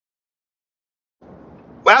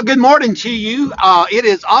Well, good morning to you. It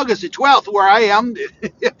is August the 12th where I am,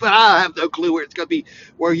 but I have no clue where it's going to be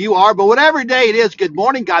where you are. But whatever day it is, good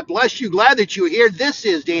morning. God bless you. Glad that you're here. This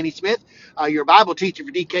is Danny Smith, your Bible teacher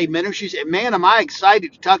for DK Ministries. And man, am I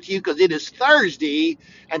excited to talk to you because it is Thursday.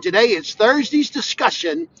 And today is Thursday's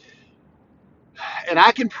discussion. And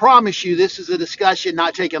I can promise you this is a discussion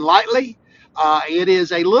not taken lightly. It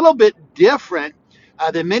is a little bit different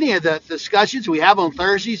than many of the discussions we have on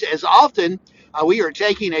Thursdays. As often, we are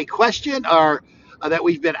taking a question or that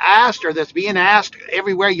we've been asked or that's being asked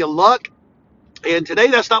everywhere you look. And today,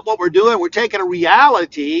 that's not what we're doing. We're taking a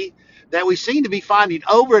reality that we seem to be finding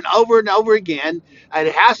over and over and over again. And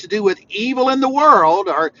it has to do with evil in the world,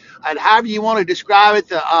 or and however you want to describe it,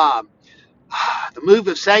 the move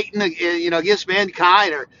of Satan, against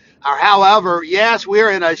mankind, or however. Yes,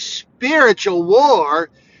 we're in a spiritual war,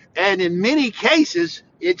 and in many cases,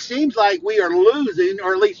 it seems like we are losing,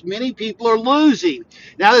 or at least many people are losing.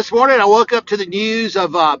 Now, this morning, I woke up to the news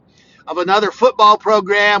of another football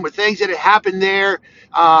program with things that had happened there,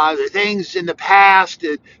 things in the past,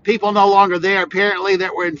 people no longer there apparently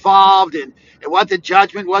that were involved, and what the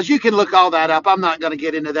judgment was. You can look all that up. I'm not going to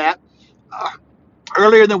get into that. Uh,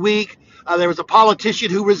 Earlier in the week, there was a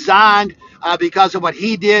politician who resigned because of what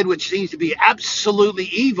he did, which seems to be absolutely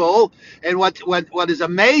evil. And what is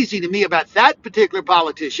amazing to me about that particular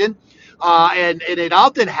politician, and it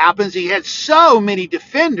often happens, he had so many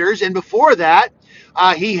defenders. And before that,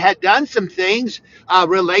 he had done some things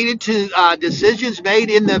related to decisions made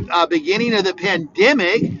in the beginning of the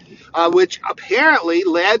pandemic, which apparently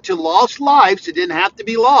led to lost lives that didn't have to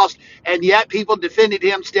be lost. And yet people defended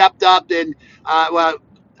him, stepped up, and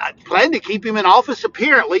I plan to keep him in office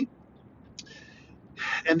apparently.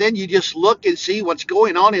 And then you just look and see what's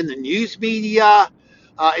going on in the news media.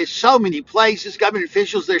 In so many places, government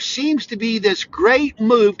officials, there seems to be this great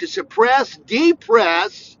move to suppress,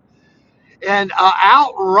 depress, and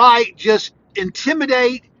outright just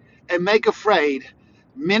intimidate and make afraid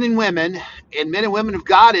men and men and women of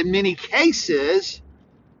God in many cases.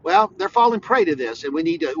 Well, they're falling prey to this, and we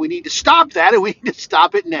need to stop that, and we need to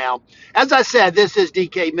stop it now. As I said, this is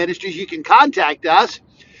DK Ministries. You can contact us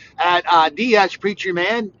at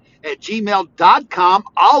dspreacherman at gmail.com,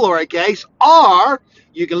 all lowercase, or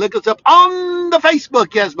you can look us up on the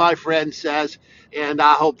Facebook, as my friend says, and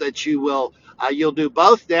I hope that you'll do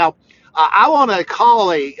both. Now, I want to call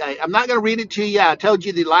I'm not going to read it to you. I told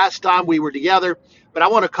you the last time we were together, but I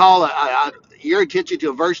want to call your attention to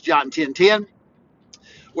a verse, John 10:10,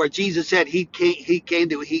 where Jesus said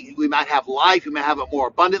we might have life, we might have it more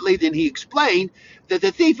abundantly. Then he explained that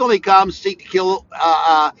the thief only comes to seek to kill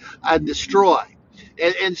and destroy.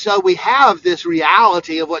 And so we have this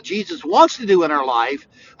reality of what Jesus wants to do in our life,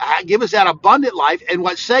 give us that abundant life, and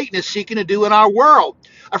what Satan is seeking to do in our world.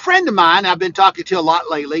 A friend of mine I've been talking to a lot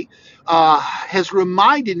lately has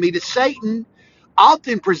reminded me that Satan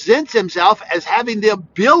often presents himself as having the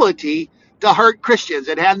ability to hurt Christians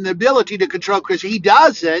and having the ability to control Christians. He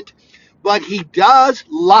doesn't, but he does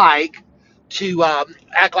like to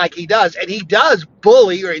act like he does. And he does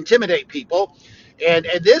bully or intimidate people. And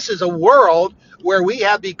this is a world where we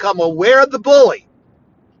have become aware of the bully.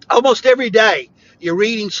 Almost every day, you're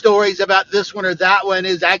reading stories about this one or that one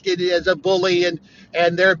is acted as a bully, and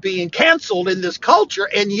they're being canceled in this culture.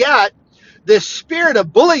 And yet, this spirit of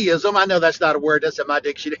bullyism, I know that's not a word, that's in my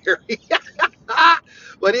dictionary.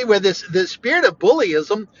 But anyway, this spirit of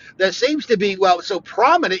bullyism that seems to be, well, so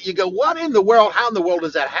prominent, you go, what in the world, how in the world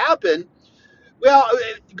does that happen? Well,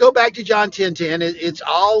 go back to John 10:10. It's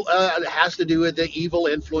all it has to do with the evil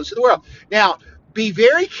influence of the world. Now, be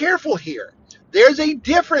very careful here. There's a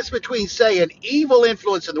difference between saying evil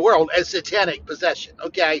influence in the world and satanic possession.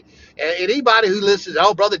 Okay, and anybody who listens,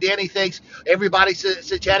 oh, Brother Danny thinks everybody's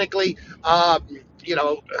satanically, you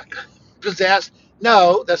know, possessed.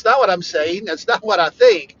 No, that's not what I'm saying. That's not what I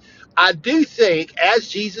think. I do think, as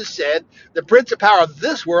Jesus said, the prince of power of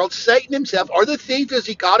this world, Satan himself, or the thief as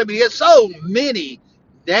he called him, he has so many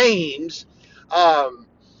names that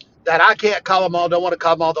I can't call them all, don't want to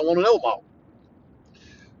call them all, don't want to know them all.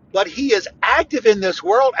 But he is active in this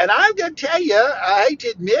world, and I'm going to tell you, I hate to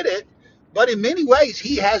admit it, but in many ways,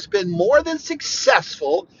 he has been more than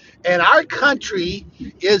successful, and our country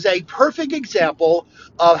is a perfect example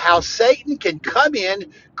of how Satan can come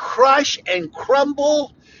in, crush and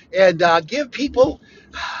crumble, and give people,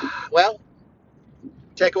 well,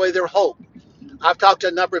 take away their hope. I've talked to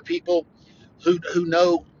a number of people who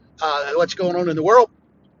know what's going on in the world,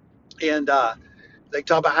 and they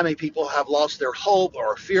talk about how many people have lost their hope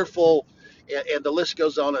or are fearful, and the list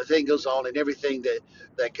goes on, and the thing goes on, and everything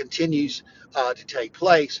that continues to take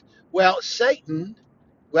place. Well, Satan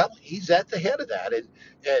Well, he's at the head of that. And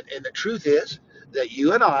the truth is that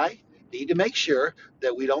you and I need to make sure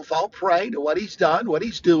that we don't fall prey to what he's done, what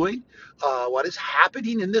he's doing, what is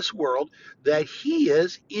happening in this world that he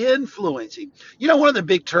is influencing. You know, one of the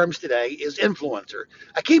big terms today is influencer.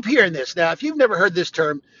 I keep hearing this. Now, if you've never heard this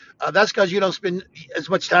term, that's because you don't spend as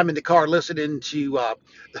much time in the car listening to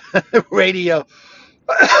radio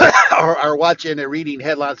or watching or reading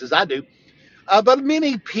headlines as I do. But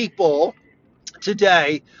many people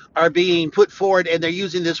today are being put forward and they're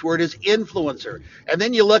using this word as influencer. And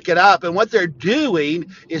then you look it up, and what they're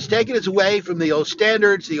doing is taking us away from the old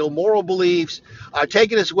standards, the old moral beliefs,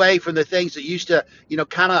 taking us away from the things that used to,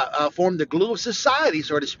 kind of form the glue of society,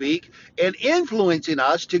 so to speak, and influencing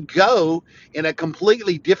us to go in a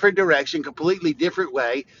completely different direction, completely different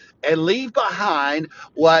way, and leave behind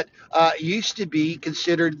what used to be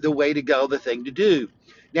considered the way to go, the thing to do.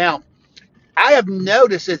 Now, I have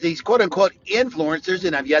noticed that these quote unquote influencers,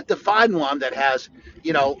 and I've yet to find one that has,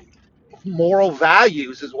 you know, moral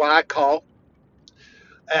values, is what I call.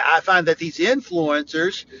 I find that these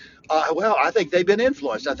influencers, well, I think they've been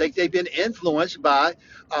influenced. I think they've been influenced by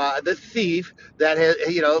the thief that has,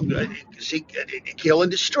 seek, kill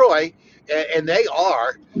and destroy. And they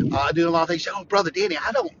are doing a lot of things. Oh, Brother Danny,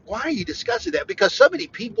 why are you discussing that? Because so many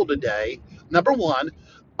people today, number one,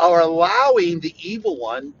 are allowing the evil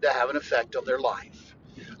one to have an effect on their life.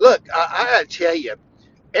 Look, I got to tell you,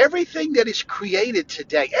 everything that is created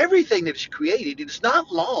today, everything that is created, it is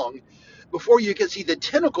not long before you can see the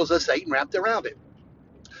tentacles of Satan wrapped around it.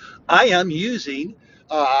 I am using,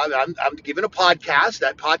 I'm giving a podcast.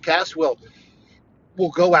 That podcast will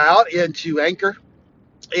go out into Anchor,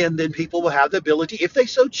 and then people will have the ability, if they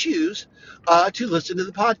so choose, to listen to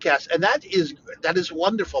the podcast, and that is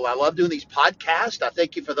wonderful. I love doing these podcasts. I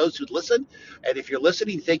thank you for those who listen, and if you're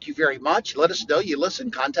listening, thank you very much. Let us know you listen.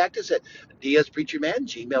 Contact us at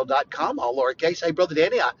diazpreacherman@gmail.com, all lowercase. Hey, Brother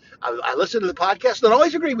Danny, I listen to the podcast. Don't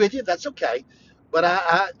always agree with you. That's okay, but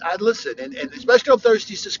I listen, and especially on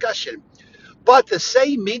Thursday's discussion. But the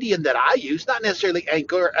same medium that I use, not necessarily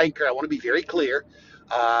Anchor. I want to be very clear.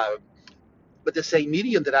 Uh, but the same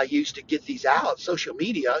medium that I use to get these out, social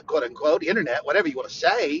media, quote unquote, internet, whatever you want to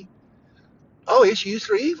say, oh, it's used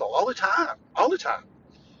for evil all the time, all the time.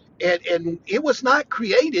 And it was not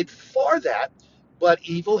created for that, but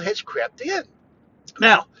evil has crept in.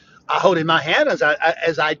 Now, I hold in my hand as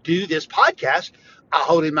I do this podcast, I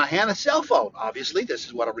hold in my hand a cell phone. Obviously, this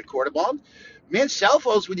is what I record them on. Man, cell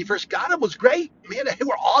phones when you first got them was great. Man, they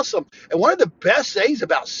were awesome. And one of the best things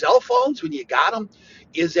about cell phones when you got them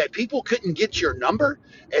is that people couldn't get your number,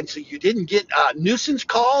 and so you didn't get nuisance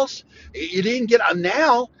calls. You didn't get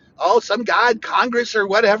now. Oh, some guy in Congress or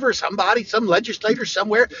whatever, somebody, some legislator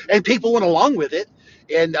somewhere, and people went along with it,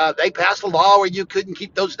 and they passed a law where you couldn't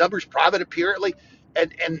keep those numbers private, apparently.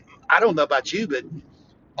 And I don't know about you, but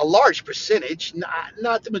a large percentage,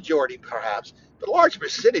 not the majority perhaps, but a large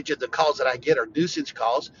percentage of the calls that I get are nuisance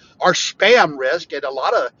calls, are spam risk, and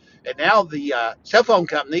now the cell phone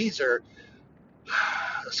companies or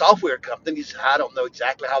software companies, I don't know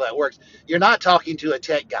exactly how that works. You're not talking to a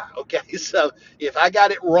tech guy, okay? So if I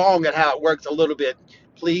got it wrong at how it works a little bit,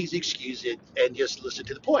 please excuse it and just listen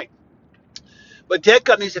to the point. But tech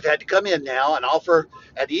companies have had to come in now and offer,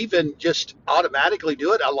 and even just automatically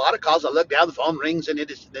do it. A lot of calls, I look down, the phone rings, and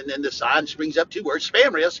then the sign springs up two words,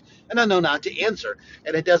 spam risk, and I know not to answer.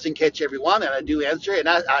 And it doesn't catch everyone, and I do answer. And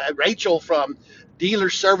Rachel from Dealer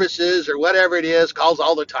Services or whatever it is calls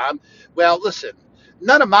all the time. Well, listen,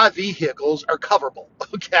 none of my vehicles are coverable,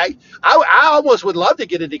 okay? I almost would love to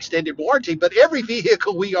get an extended warranty, but every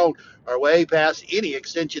vehicle we own are way past any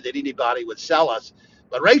extension that anybody would sell us.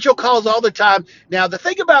 But Rachel calls all the time. Now, the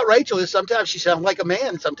thing about Rachel is sometimes she sounds like a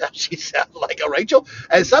man, sometimes she sounds like a Rachel,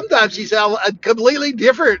 and sometimes she sounds completely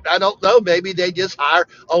different. I don't know. Maybe they just hire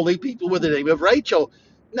only people with the name of Rachel.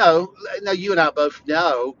 No, no, you and I both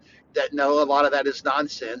know that no, a lot of that is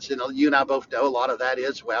nonsense. And you and I both know a lot of that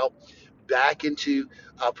is, well, back into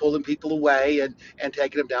pulling people away and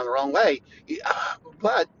taking them down the wrong way.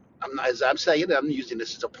 But as I'm saying, I'm using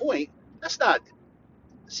this as a point. That's not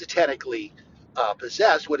satanically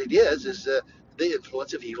possessed. What it is the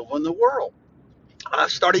influence of evil in the world. I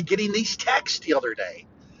started getting these texts the other day.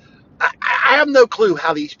 I have no clue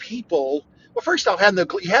how these people. Well, first off,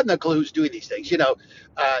 you have no clue who's doing these things.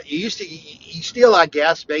 You still, I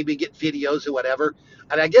guess, maybe get videos or whatever.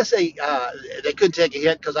 And I guess they couldn't take a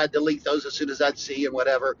hit because I delete those as soon as I'd see and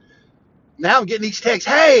whatever. Now I'm getting these texts.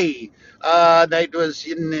 Hey, that was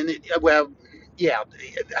well, yeah.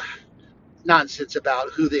 nonsense about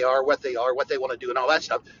who they are, what they want to do, and all that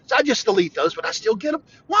stuff. So I just delete those, but I still get them.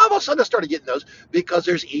 Well, all of a sudden I started getting those because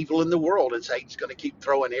there's evil in the world, and Satan's going to keep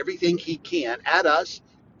throwing everything he can at us,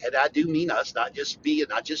 and I do mean us, not just me and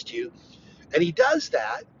not just you. And he does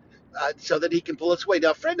that so that he can pull us away.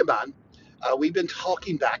 Now, a friend of mine, we've been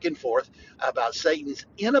talking back and forth about Satan's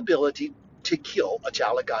inability to kill a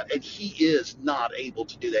child of God, and he is not able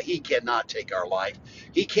to do that. He cannot take our life.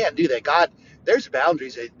 He can't do that. God, there's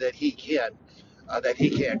boundaries that he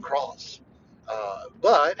can cross.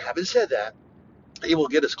 But having said that, he will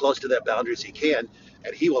get as close to that boundary as he can,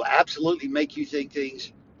 and he will absolutely make you think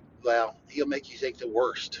things. Well, he'll make you think the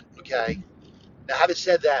worst. Okay. Now, having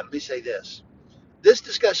said that, let me say this: this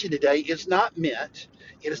discussion today is not meant.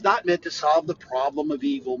 It is not meant to solve the problem of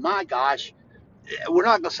evil. My gosh, we're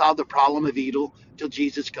not going to solve the problem of evil till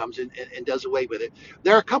Jesus comes and does away with it.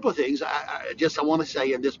 There are a couple of things I want to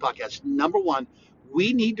say in this podcast. Number one,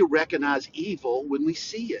 we need to recognize evil when we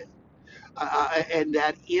see it, and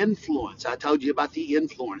that influence. I told you about the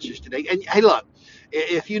influencers today. And hey, look,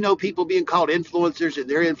 if you know people being called influencers and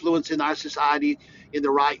they're influencing our society in the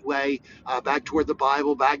right way, back toward the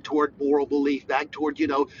Bible, back toward moral belief, back toward,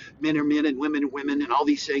 men are men and women are women and all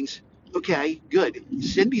these things. Okay, good.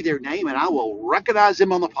 Send me their name and I will recognize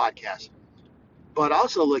them on the podcast. But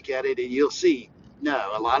also look at it and you'll see,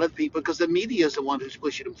 no, a lot of people, because the media is the one who's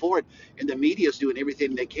pushing them forward, and the media is doing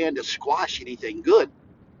everything they can to squash anything good.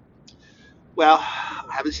 Well,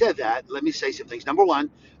 having said that, let me say some things. Number one,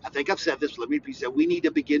 I think I've said this, but let me repeat that we need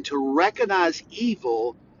to begin to recognize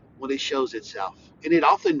evil when it shows itself, and it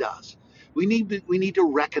often does. We need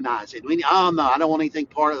to recognize it. Oh no, I don't want anything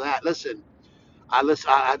part of that. Listen,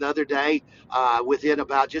 the other day, within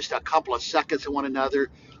about just a couple of seconds of one another,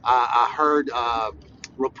 I heard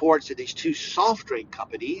reports of these two soft drink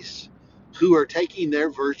companies who are taking their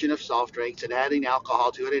version of soft drinks and adding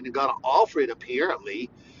alcohol to it and going to offer it apparently.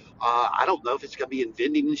 I don't know if it's going to be in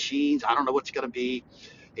vending machines. I don't know what's going to be,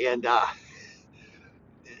 and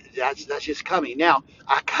that's just coming. Now,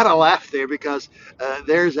 I kind of laughed there because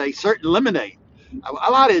there's a certain lemonade.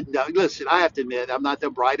 I didn't know. Listen, I have to admit, I'm not the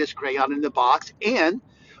brightest crayon in the box, and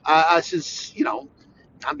since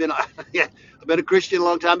I've been yeah, I've been a Christian a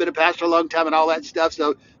long time, been a pastor a long time, and all that stuff.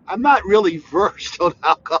 So I'm not really versed on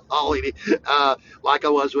alcohol like I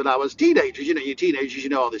was when I was teenagers. You teenagers, you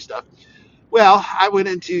know all this stuff. Well, I went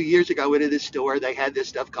into years ago. I went into this store. They had this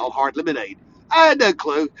stuff called hard lemonade. I had no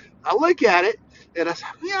clue. I look at it and I said,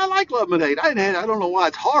 "Yeah, I like lemonade. I don't know why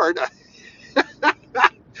it's hard."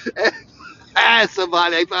 I asked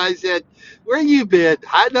somebody. I said, "Where you been?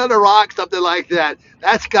 Hiding under a rock, something like that.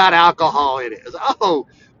 That's got alcohol in it." I said, "Oh,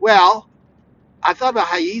 well." I thought about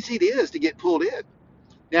how easy it is to get pulled in.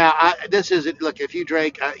 Now, this isn't. Look, if you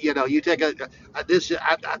drink, you take this.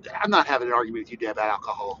 I'm not having an argument with you about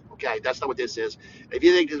alcohol. Okay, that's not what this is. If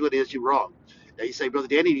you think this is what it is, you're wrong. Now you say, Brother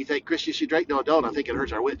Danny, do you think Christians should drink? No, I don't. I think it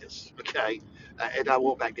hurts our witness. Okay, and I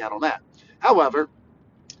won't back down on that. However,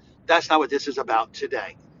 that's not what this is about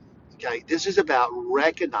today. Okay, this is about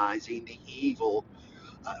recognizing the evil,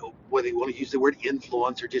 whether you want to use the word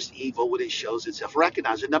influence or just evil when it shows itself.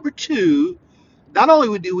 Recognize it. Number two, not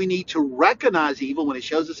only do we need to recognize evil when it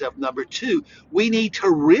shows itself, number two, we need to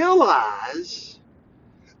realize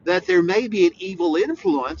that there may be an evil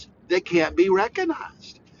influence that can't be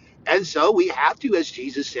recognized. And so we have to, as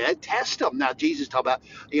Jesus said, test them. Now, Jesus talked about,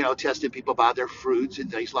 testing people by their fruits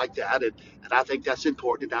and things like that. And I think that's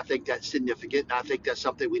important. And I think that's significant. And I think that's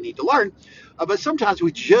something we need to learn. But sometimes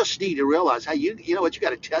we just need to realize, hey, you know what, you got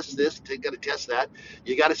to test this, you got to test that.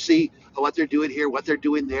 You got to see what they're doing here, what they're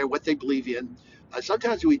doing there, what they believe in.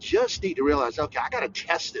 Sometimes we just need to realize, okay, I got to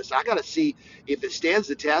test this. I got to see if it stands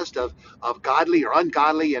the test of godly or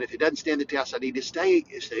ungodly. And if it doesn't stand the test, I need to stay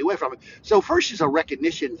away from it. So first is a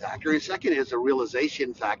recognition factor. And second is a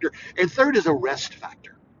realization factor. And third is a rest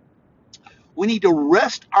factor. We need to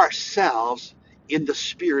rest ourselves in the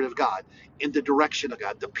Spirit of God, in the direction of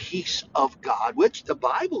God, the peace of God, which the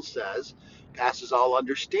Bible says passes all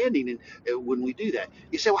understanding. And when we do that,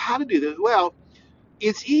 you say, well, how to do that? Well,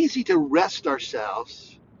 it's easy to rest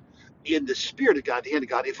ourselves in the Spirit of God, the hand of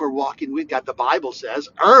God, if we're walking with God. The Bible says,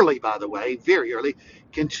 early, by the way, very early,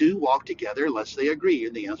 can two walk together unless they agree?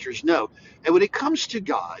 And the answer is no. And when it comes to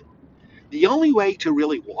God, the only way to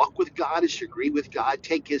really walk with God is to agree with God,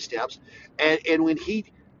 take his steps. And when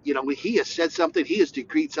when he has said something, he has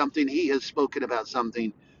decreed something, he has spoken about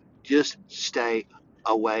something, just stay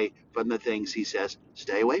away from the things he says,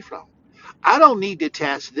 stay away from. I don't need to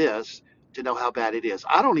test this to know how bad it is.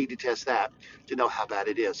 I don't need to test that to know how bad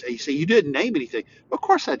it is. And you say, you didn't name anything. Of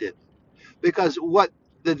course I didn't. Because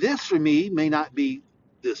the this for me may not be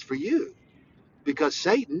this for you. Because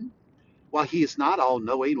Satan while he is not all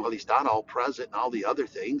knowing, while he's not all present and all the other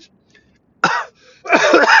things,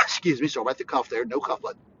 excuse me, sorry about the cough there, no cough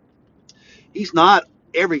button. He's not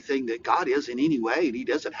everything that God is in any way, and he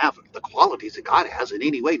doesn't have the qualities that God has in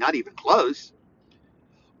any way, not even close,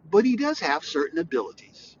 but he does have certain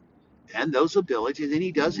abilities. And those abilities, and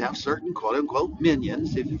he does have certain quote unquote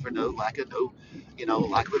minions, if for lack of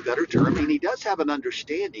a better term, and he does have an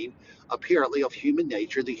understanding apparently of human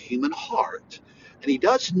nature, the human heart. And he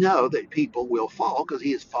does know that people will fall because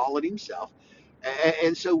he has fallen himself.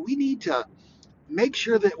 And so we need to make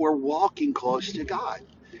sure that we're walking close to God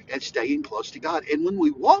and staying close to God. And when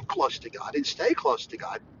we walk close to God and stay close to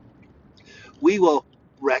God, we will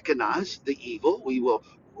recognize the evil. We will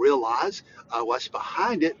realize what's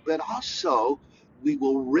behind it, but also we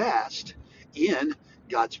will rest in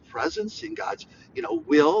God's presence, in God's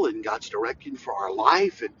will, and God's direction for our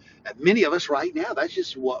life. And many of us right now, that's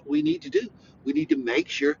just what we need to do. We need to make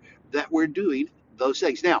sure that we're doing those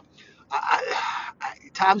things. Now,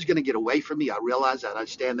 time's going to get away from me. I realize that. I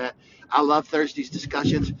understand that. I love Thursday's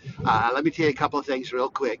discussions. Let me tell you a couple of things real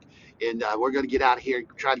quick, and we're going to get out of here,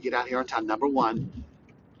 try to get out of here on time. Number one,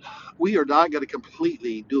 we are not going to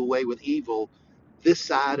completely do away with evil this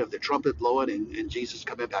side of the trumpet blowing and Jesus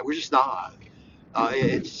coming back. We're just not.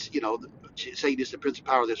 Satan is the prince of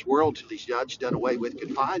power of this world till he's judged, done away with,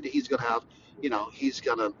 confined. He's going to have, he's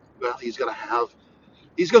going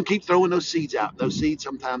to keep throwing those seeds out. Those seeds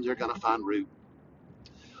sometimes are going to find root.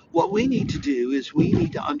 What we need to do is we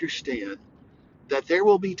need to understand that there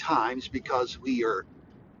will be times because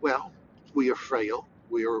well, we are frail,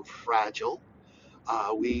 we are fragile,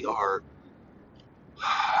 we are,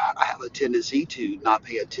 I have a tendency to not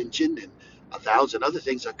pay attention and a thousand other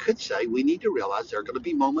things I could say. We need to realize there are going to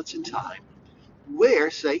be moments in time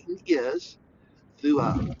where Satan is, through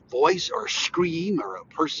a voice or a scream or a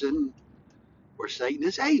person, where Satan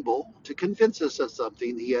is able to convince us of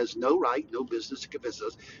something he has no right, no business to convince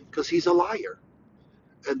us because he's a liar.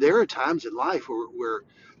 And there are times in life where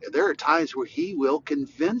there are times where he will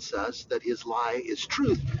convince us that his lie is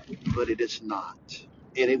truth, but it is not,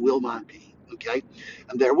 and it will not be. Okay,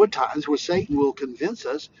 and there were times where Satan will convince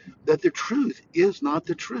us that the truth is not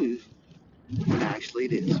the truth, when actually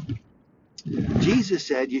it is. Jesus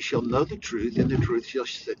said, "You shall know the truth, and the truth shall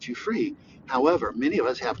set you free." However, many of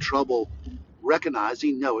us have trouble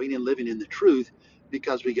recognizing, knowing, and living in the truth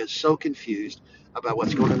because we get so confused about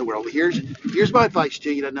what's going on in the world. Here's my advice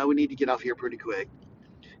to you. I know we need to get off here pretty quick.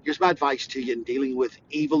 Here's my advice to you in dealing with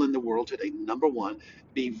evil in the world today. Number one,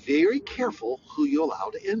 be very careful who you allow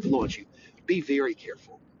to influence you. Be very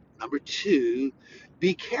careful. Number two,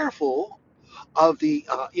 be careful of the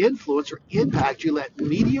influence or impact you let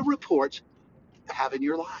media reports have in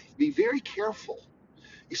your life. Be very careful.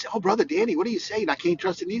 You say, "Oh, brother Danny, what are you saying? I can't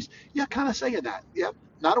trust the news." Yeah, kind of saying that. Yep.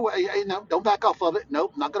 Not a way. No, don't back off of it.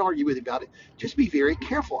 Nope, not going to argue with you about it. Just be very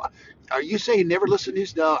careful. Are you saying never listen to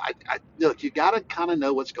news? No. Look, you got to kind of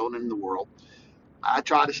know what's going on in the world. I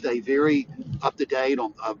try to stay very up to date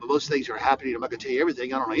on most things that are happening. I'm not going to tell you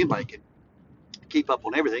everything. I don't know anybody can keep up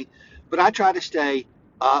on everything, but I try to stay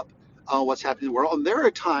up on what's happening in the world. And there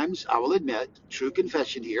are times, I will admit, true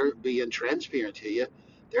confession here, being transparent to you,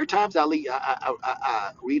 there are times I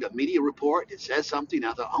read a media report, it says something,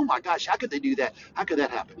 I thought, oh my gosh, how could they do that? How could that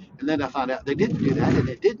happen? And then I found out they didn't do that, and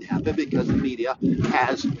it didn't happen because the media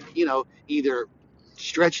has, either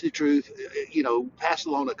stretched the truth, passed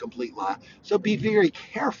along a complete lie. So be very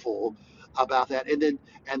careful about that. And then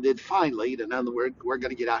finally, and then we're going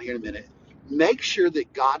to get out here in a minute. Make sure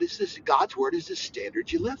that God's word is the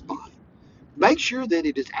standard you live by. Make sure that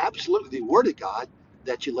it is absolutely the word of God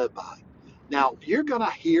that you live by. Now, you're going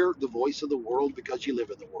to hear the voice of the world because you live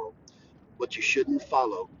in the world, but you shouldn't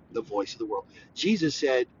follow the voice of the world. Jesus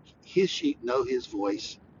said his sheep know his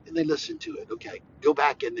voice and they listen to it. Okay, go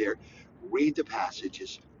back in there, read the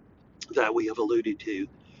passages that we have alluded to,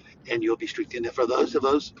 and you'll be strengthened. And for those of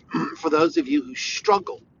you who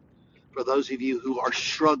struggle, for those of you who are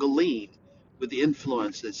struggling with the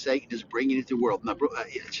influence that Satan is bringing into the world, I'm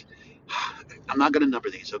not going to number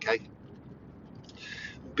these, okay?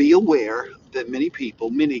 Be aware that many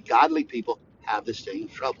godly people, have the same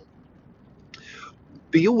trouble.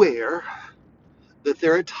 Be aware that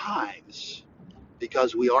there are times,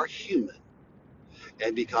 because we are human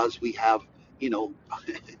and because we have, we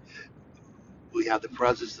have the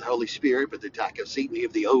presence of the Holy Spirit, but the attack of Satan, we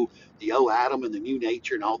have the old Adam and the new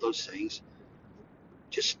nature and all those things.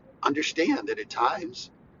 Just understand that at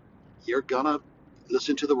times you're gonna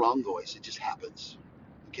listen to the wrong voice. It just happens.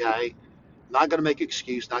 Okay? Not gonna make an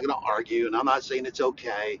excuse, not gonna argue, and I'm not saying it's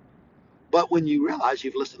okay. But when you realize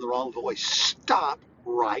you've listened to the wrong voice, stop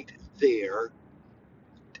right there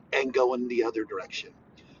and go in the other direction.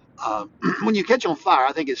 When you catch on fire,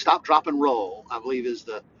 I think it's stop, drop, and roll, I believe is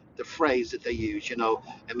the phrase that they use, and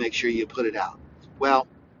make sure you put it out. Well,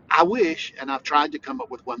 I wish, and I've tried to come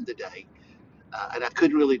up with one today, and I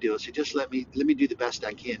couldn't really do it. So just let me do the best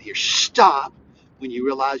I can here. Stop when you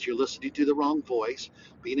realize you're listening to the wrong voice,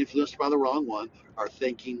 being influenced by the wrong one, or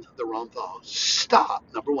thinking the wrong thoughts. Stop.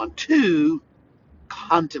 Number one. Two,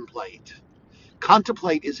 contemplate.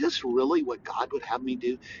 Contemplate, is this really what God would have me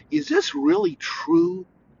do? Is this really true?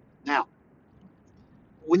 Now,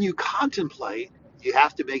 when you contemplate, you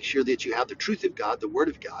have to make sure that you have the truth of God, the Word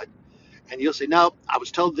of God, and you'll say, no, I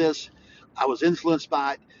was told this, I was influenced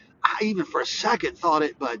by it. I even for a second thought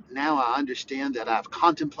it, but now I understand that I've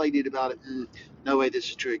contemplated about it. No way this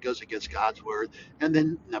is true. It goes against God's Word. And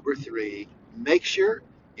then number three, make sure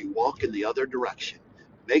you walk in the other direction.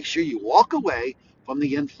 Make sure you walk away from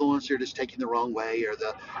the influencer that's taking the wrong way, or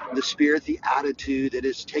the spirit, the attitude that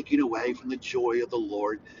is taking away from the joy of the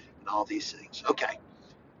Lord and all these things. Okay.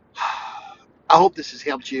 I hope this has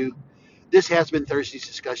helped you. This has been Thursday's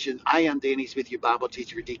discussion. I am Danny Smith, your Bible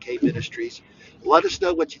teacher for DK Ministries. Let us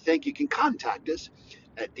know what you think. You can contact us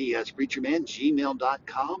at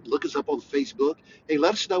dspreacherman@gmail.com. Look us up on Facebook. Hey,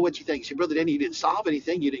 let us know what you think. Say, Brother Danny, you didn't solve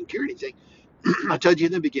anything. You didn't cure anything. I told you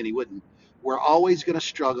in the beginning, wouldn't. We're always going to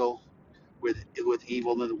struggle with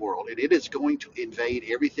evil in the world, and it is going to invade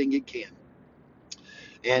everything it can.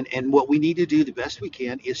 And what we need to do the best we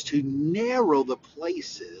can is to narrow the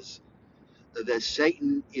places that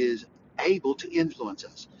Satan is able to influence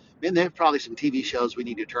us. Man, there's probably some TV shows we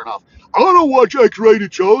need to turn off. I don't watch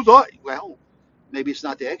X-rated shows. Well, maybe it's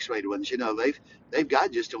not the X-rated ones. They've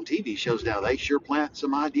got just on TV shows now. They sure plant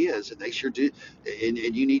some ideas, and they sure do. And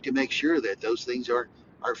you need to make sure that those things are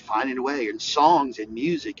finding a way. And songs and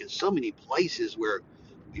music, and so many places where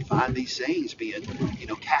we find these things being,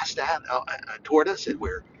 cast out toward us, and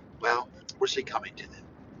we're succumbing to them.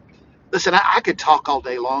 Listen, I could talk all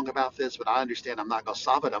day long about this, but I understand I'm not going to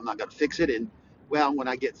solve it. I'm not going to fix it. And, well, when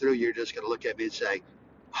I get through, you're just going to look at me and say,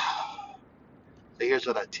 oh. So here's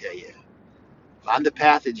what I tell you. Find the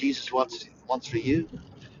path that Jesus wants for you.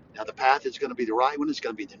 Now, the path is going to be the right one. It's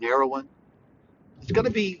going to be the narrow one. It's going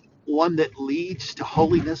to be one that leads to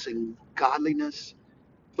holiness and godliness,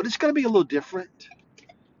 but it's going to be a little different.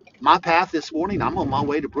 My path this morning, I'm on my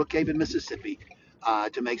way to Brookhaven, Mississippi,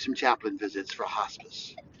 to make some chaplain visits for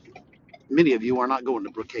hospice. Many of you are not going to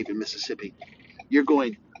Brookhaven, Mississippi. You're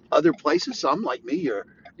going other places. Some like me, you're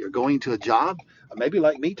going to a job, or maybe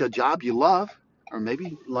like me to a job you love, or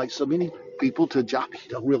maybe like so many people to a job you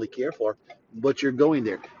don't really care for, but you're going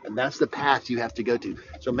there, and that's the path you have to go to.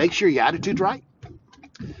 So make sure your attitude's right.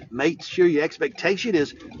 Make sure your expectation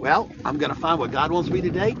is, well, I'm going to find what God wants me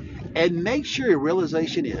today, and make sure your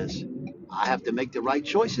realization is, I have to make the right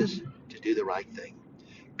choices to do the right thing.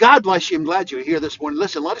 God bless you. I'm glad you were here this morning.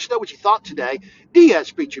 Listen, let us know what you thought today.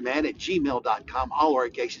 dspreacherman@gmail.com, all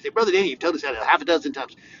lowercase. Say, Brother Danny, you've told us that a half a dozen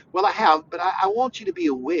times. Well, I have, but I want you to be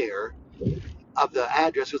aware of the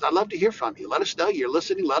address because I'd love to hear from you. Let us know you're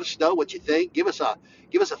listening. Let us know what you think. Give us a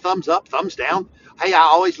thumbs up, thumbs down. Hey, I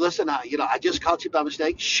always listen. I just caught you by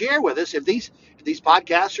mistake. Share with us if these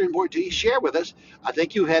podcasts are important to you. Share with us. I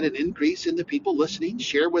think you had an increase in the people listening.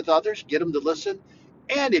 Share with others. Get them to listen.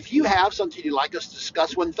 And if you have something you'd like us to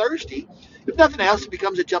discuss one Thursday, if nothing else, it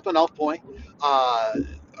becomes a jumping off point,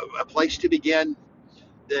 a place to begin,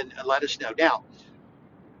 then let us know. Now,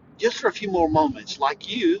 just for a few more moments,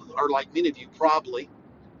 like you, or like many of you probably,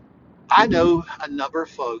 I know a number of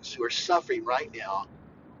folks who are suffering right now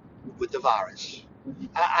with the virus.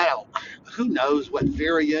 I don't, who knows what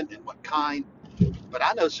variant and what kind, but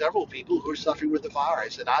I know several people who are suffering with the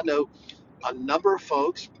virus, and I know a number of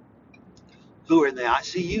folks who are in the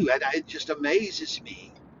ICU, and it just amazes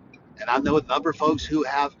me. And I know a number of folks who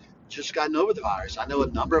have just gotten over the virus. I know a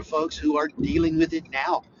number of folks who are dealing with it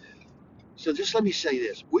now. So just let me say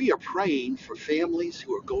this. We are praying for families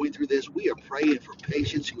who are going through this. We are praying for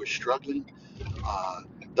patients who are struggling,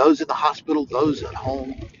 those in the hospital, those at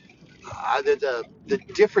home. The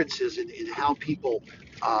differences in how people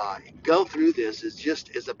go through this is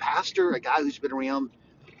just, as a pastor, a guy who's been around,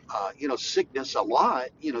 sickness a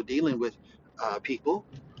lot, dealing with people.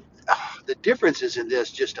 The differences in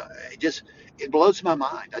this it blows my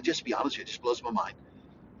mind. I just be honest with you, it just blows my mind.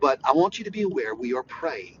 But I want you to be aware we are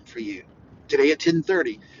praying for you today at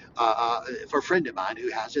 10:30 for a friend of mine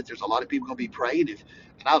who has it. There's a lot of people going to be praying. And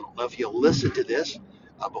I don't know if you'll listen to this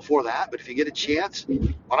before that, but if you get a chance,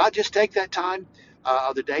 why not just take that time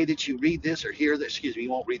the day that you read this or hear this? Excuse me,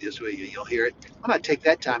 you won't read this, will you? You'll hear it. Why not take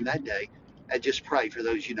that time that day and just pray for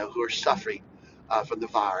those who are suffering from the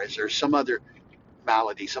virus or some other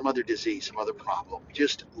malady, some other disease, some other problem.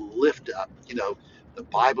 Just lift up. The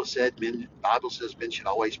Bible says men should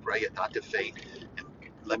always pray and not to faint. And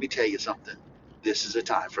let me tell you something. This is a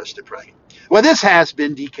time for us to pray. Well, this has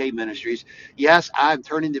been DK Ministries. Yes, I'm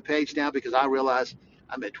turning the page now because I realize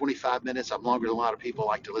I'm at 25 minutes. I'm longer than a lot of people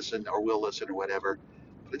like to listen or will listen or whatever.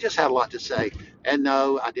 But I just had a lot to say. And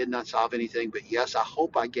no, I did not solve anything. But yes, I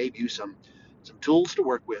hope I gave you some tools to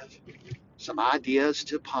work with, some ideas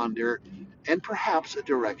to ponder, and perhaps a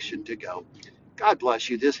direction to go. God bless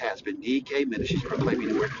you. This has been DK Ministries Proclaiming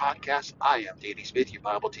the Word podcast. I am Danny Smith, your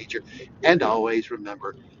Bible teacher. And always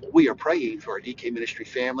remember, we are praying for our DK Ministry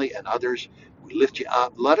family and others. We lift you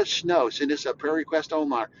up. Let us know. Send us a prayer request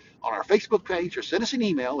on our Facebook page or send us an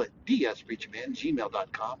email at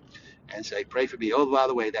dspreachman@gmail.com and say, pray for me. Oh, by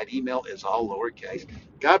the way, that email is all lowercase.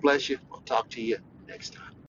 God bless you. We'll talk to you next time.